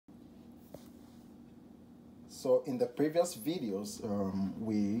So in the previous videos,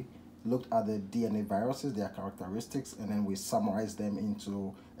 we looked at the DNA viruses, their characteristics, and then we summarized them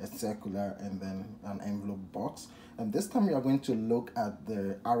into a circular and then an envelope box. And this time we are going to look at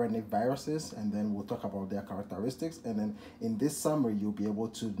the RNA viruses, and then we'll talk about their characteristics. And then in this summary, you'll be able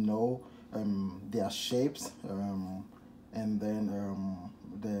to know their shapes, and then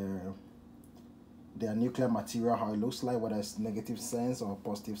their nuclear material, how it looks like, whether it's negative sense or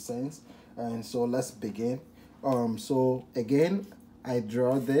positive sense. And so let's begin. So again, I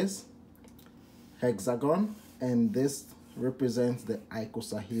draw this hexagon, and this represents the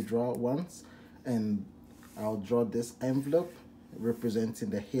icosahedral ones, and I'll draw this envelope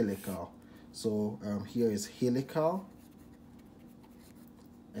representing the helical. So here is helical,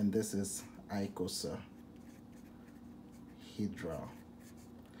 and this is icosahedral.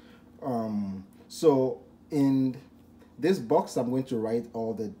 So in this box, I'm going to write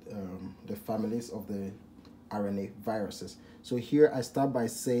all the families of the RNA viruses. So here I start by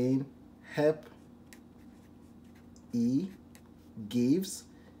saying Hep E gives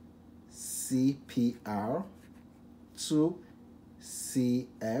CPR to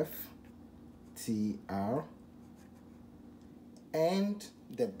CFTR and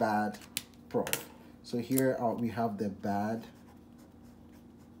the bad prof. So here we have the bad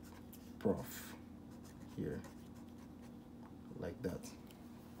prof here, like that.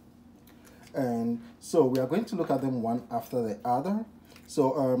 And so we are going to look at them one after the other.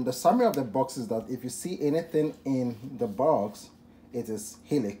 So the summary of the box is that if you see anything in the box, it is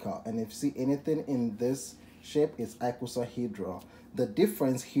helical, and if you see anything in this shape, it's icosahedral. The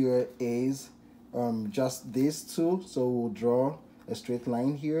difference here is just these two. So we'll draw a straight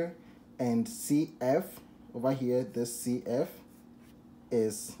line here, and CF over here, this CF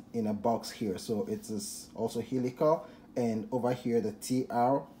is in a box here, so it is also helical, and over here the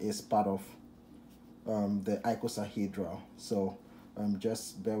TR is part of the icosahedral. So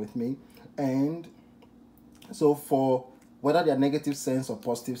just bear with me. And so for whether they're negative sense or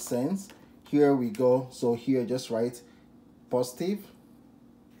positive sense, here we go. So here just write positive,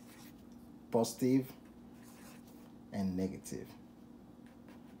 positive, and negative,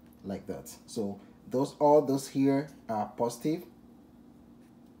 like that. So all those here are positive,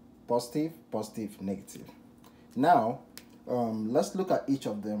 positive, positive, negative. Now let's look at each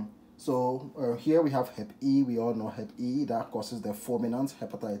of them. So here we have Hep E. We all know Hep E, that causes the fulminant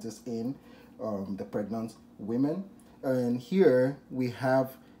hepatitis in the pregnant women. And here we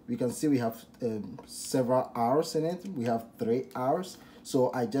can see we have several R's in it. We have 3 R's.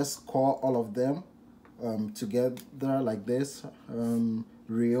 So I just call all of them together like this,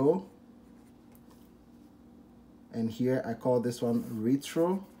 Rio. And here I call this one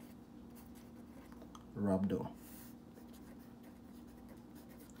retro Rhabdo.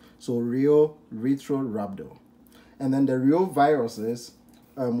 So Rio, retro, Rhabdo. And then the Rio viruses,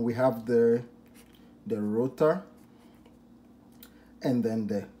 we have the rotor, and then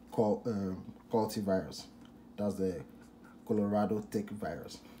the Calci Virus. That's the Colorado tick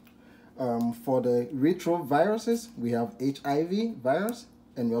virus. For the retro viruses, we have HIV virus,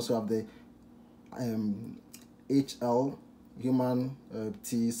 and we also have the HL, human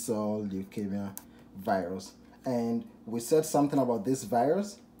T cell leukemia virus. And we said something about this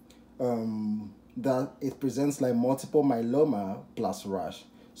virus, that it presents like multiple myeloma plus rash.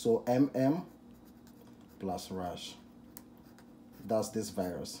 So MM plus rash. That's this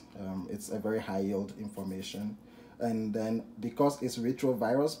virus. It's a very high yield information. And then because it's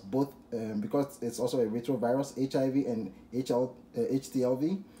retrovirus, because it's also a retrovirus, HIV and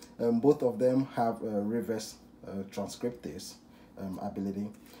HTLV, both of them have reverse transcriptase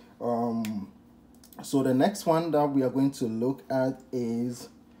ability. So the next one that we are going to look at is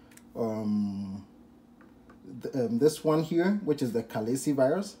this one here, which is the Calyce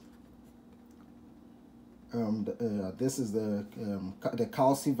Virus. This is the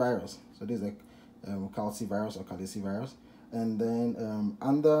Calci Virus. So this is the Calci Virus or Calyce Virus. And then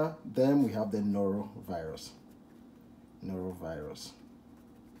under them we have the Norovirus.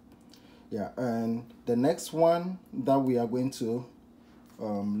 Yeah, and the next one that we are going to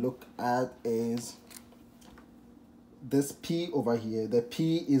look at is this P over here. The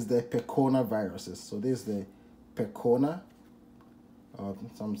P is the Pecona viruses. So this is the Pecona, or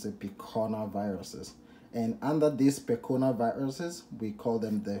some say Pecona viruses. And under these Pecona viruses, we call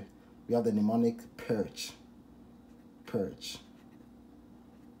them we have the mnemonic perch. Perch.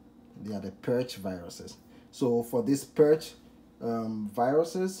 They are the perch viruses. So for these perch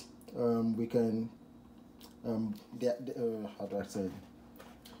viruses, we can, how do I say it?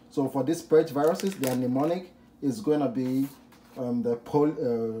 So for these perch viruses, their mnemonic is going to be the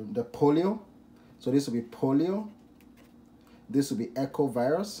polio. So this will be polio. This will be echo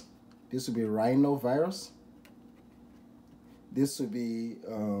virus. This will be rhino virus. This will be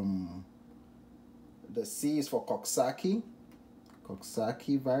the C is for Coxsackie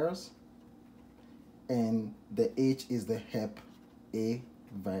virus, and the H is the Hep A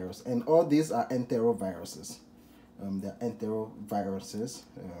virus. And all these are enteroviruses. They're enteroviruses,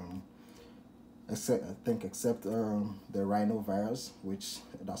 except the rhinovirus, which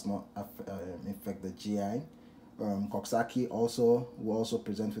does not infect the GI. Coxsackie will also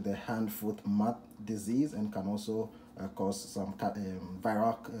present with a hand-foot mouth disease and can also cause some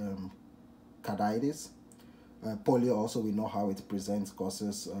viral carditis. Polio also, we know how it presents,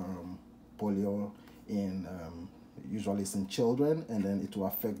 causes polio in usually it's in children, and then it will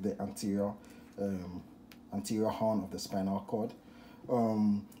affect the anterior horn of the spinal cord.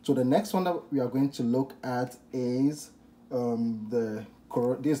 So the next one that we are going to look at is this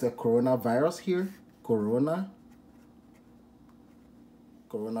is the coronavirus here, coronavirus.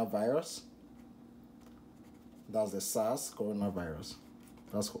 That's the SARS coronavirus.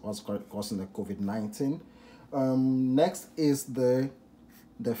 That's what's causing the COVID-19. Next is the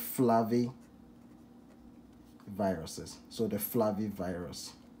Flavi viruses. So the Flavi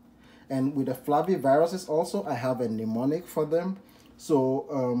virus. And with the Flavi viruses also, I have a mnemonic for them. So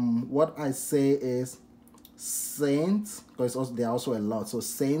what I say is Saint, because there are also a lot. So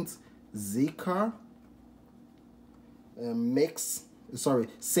Saint Zika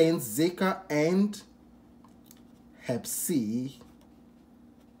Saint Zika and Hep C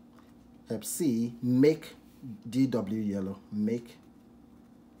make DW yellow. Make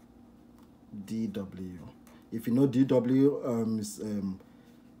DW. If you know DW,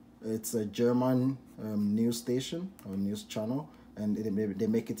 it's a German news station or news channel, and they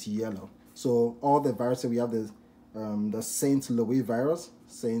make it yellow. So all the viruses, we have the Saint Louis virus,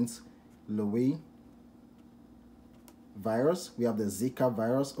 Saint Louis virus. We have the Zika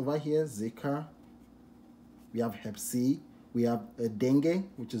virus over here, Zika. We have Hep C. We have dengue,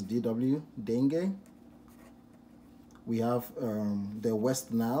 which is DW, dengue. We have the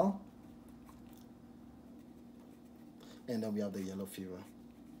West Nile. And then we have the yellow fever.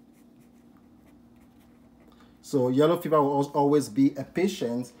 So yellow fever will always be a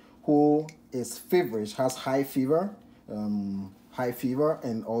patient who is feverish, has high fever, and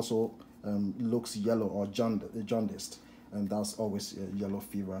also looks yellow or jaundiced, and that's always yellow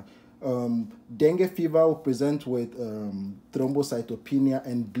fever. Dengue fever will present with thrombocytopenia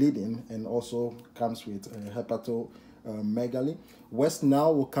and bleeding, and also comes with hepatomegaly. West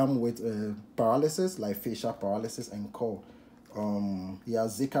Nile will come with paralysis, like facial paralysis and cold.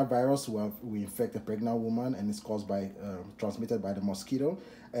 Zika virus will infect a pregnant woman, and it's caused by transmitted by the mosquito,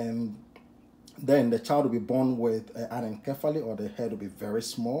 and then the child will be born with anencephaly, or the head will be very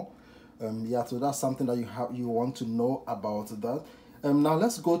small. So that's something that you want to know about that. Now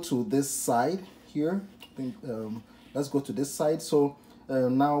let's go to this side here. Let's go to this side. So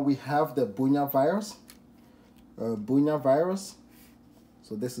now we have the Bunya virus. Bunya virus.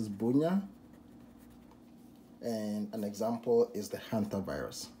 So this is Bunya. And an example is the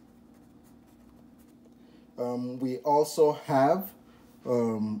hantavirus. We also have,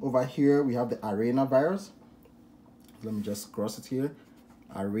 over here, we have the Rna virus. Let me just cross it here.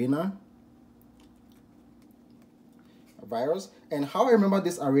 Rna virus. And how I remember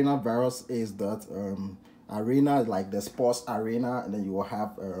this Rna virus is that Rna, like the sports arena, and then you will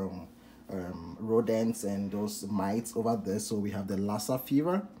have rodents and those mites over there. So we have the Lassa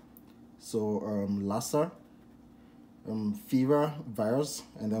fever. So Lassa fever virus,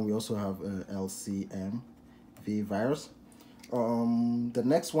 and then we also have LCMV virus. The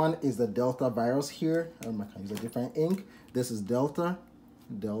next one is the Delta virus here. I can use a different ink. This is Delta,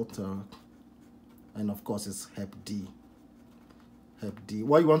 and of course it's Hep D. Hep D.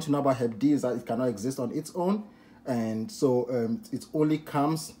 What you want to know about Hep D is that it cannot exist on its own, and so it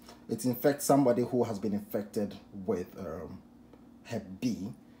infects somebody who has been infected with Hep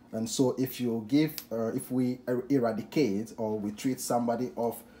B. And so if we eradicate or we treat somebody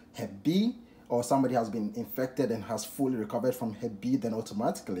of Hep B, or somebody has been infected and has fully recovered from Hep B, then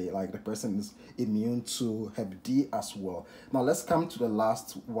automatically, like, the person is immune to Hep D as well. Now let's come to the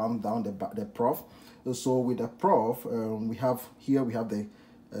last one down, the Prof. So with the Prof, we have the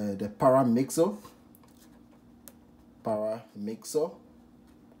paramyxo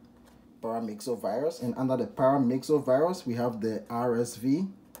virus, and under the paramyxo virus we have the RSV,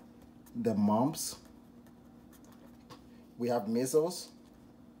 the mumps, we have measles,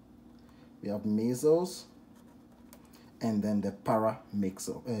 and then the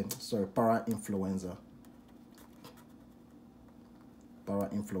parainfluenza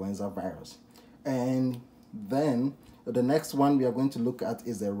virus. And then the next one we are going to look at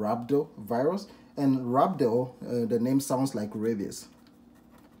is the Rhabdo virus. And Rhabdo, the name sounds like rabies.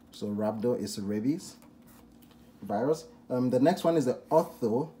 So Rhabdo is rabies virus. The next one is the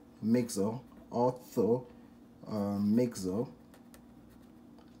orthomyxo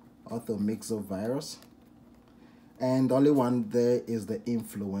virus. And the only one there is the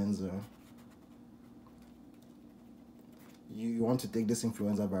influenza. You want to take this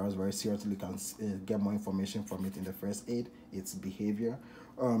influenza virus very seriously. You can get more information from it in the first aid, its behavior.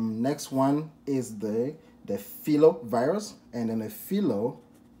 Next one is the Flavi virus, and then the Flavi,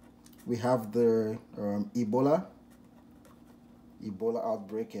 we have the Ebola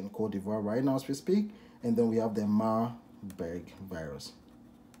outbreak in Cote d'Ivoire right now as we speak, and then we have the Marburg virus.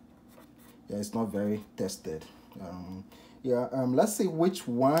 Yeah, it's not very tested. Let's see which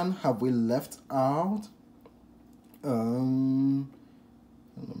one have we left out. Let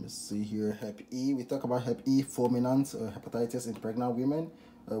me see here. Hep E. We talk about Hep E, fulminant hepatitis in pregnant women.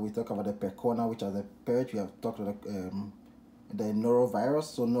 We talk about the percona, which are the purge. We have talked about the norovirus.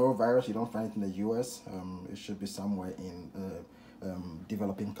 So norovirus, you don't find it in the US. It should be somewhere in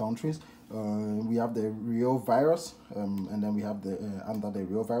developing countries. We have the Rho virus, and then we have the under the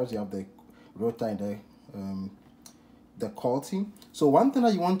Rho virus, you have the Rota and the Calci. So one thing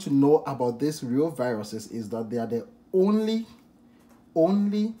that you want to know about these Rho viruses is that they are the only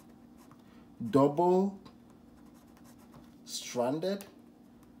double-stranded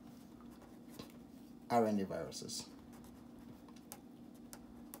RNA viruses.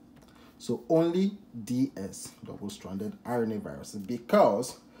 So only DS, double-stranded RNA viruses,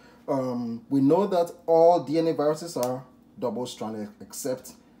 because we know that all DNA viruses are double-stranded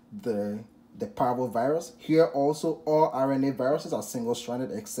except the parvovirus. Here also all RNA viruses are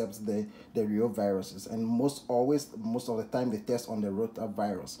single-stranded except the Rho viruses, and most of the time they test on the Rota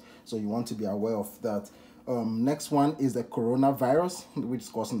virus, so you want to be aware of that. Next one is the coronavirus, which is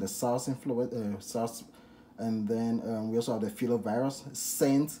causing the SARS SARS, and then we also have the Flavi virus.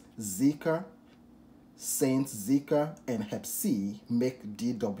 Saint Zika, and Hep C make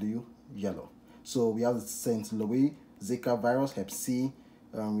DW yellow. So we have the St. Louis Zika virus, Hep C.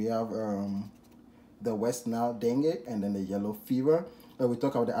 We have the West Nile dengue, and then the yellow fever. We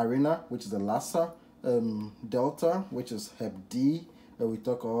talk about the Rna, which is the Lassa, Delta, which is Hep D. We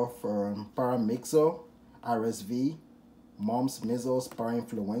talk of paramyxo, RSV, mumps, measles,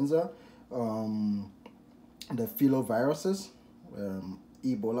 parainfluenza, the Flavi viruses,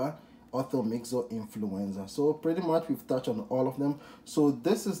 Ebola, orthomyxo influenza. So pretty much we've touched on all of them. So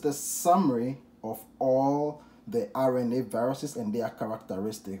this is the summary of all the RNA viruses and their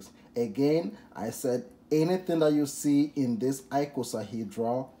characteristics. Again, I said anything that you see in this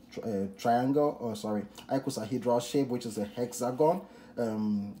icosahedral icosahedral shape, which is a hexagon.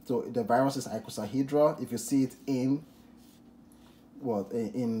 So the virus is icosahedral. If you see it in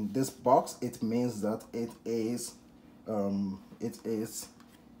this box, it means that it is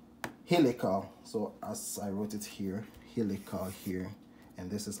helical. So as I wrote it here, helical here, and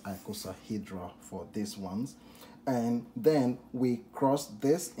this is icosahedral for these ones. And then we cross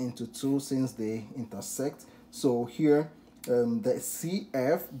this into two since they intersect. So here the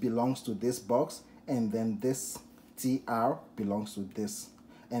CF belongs to this box, and then this TR belongs to this,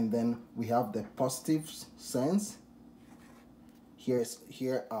 and then we have the positive sense. Here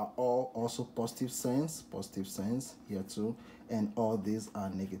are all also positive sense here too, and all these are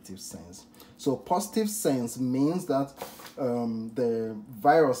negative sense. So positive sense means that the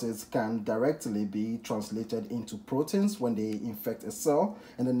viruses can directly be translated into proteins when they infect a cell,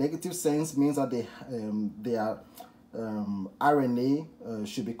 and the negative sense means that their RNA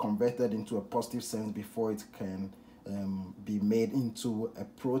should be converted into a positive sense before it can be made into a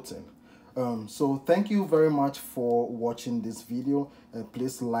protein. So thank you very much for watching this video.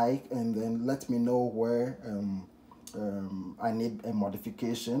 Please like, and then let me know where I need a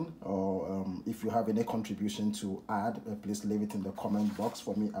modification, or if you have any contribution to add, please leave it in the comment box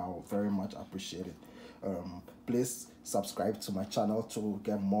for me. I'll very much appreciate it. Please subscribe to my channel to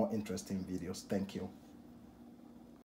get more interesting videos. Thank you.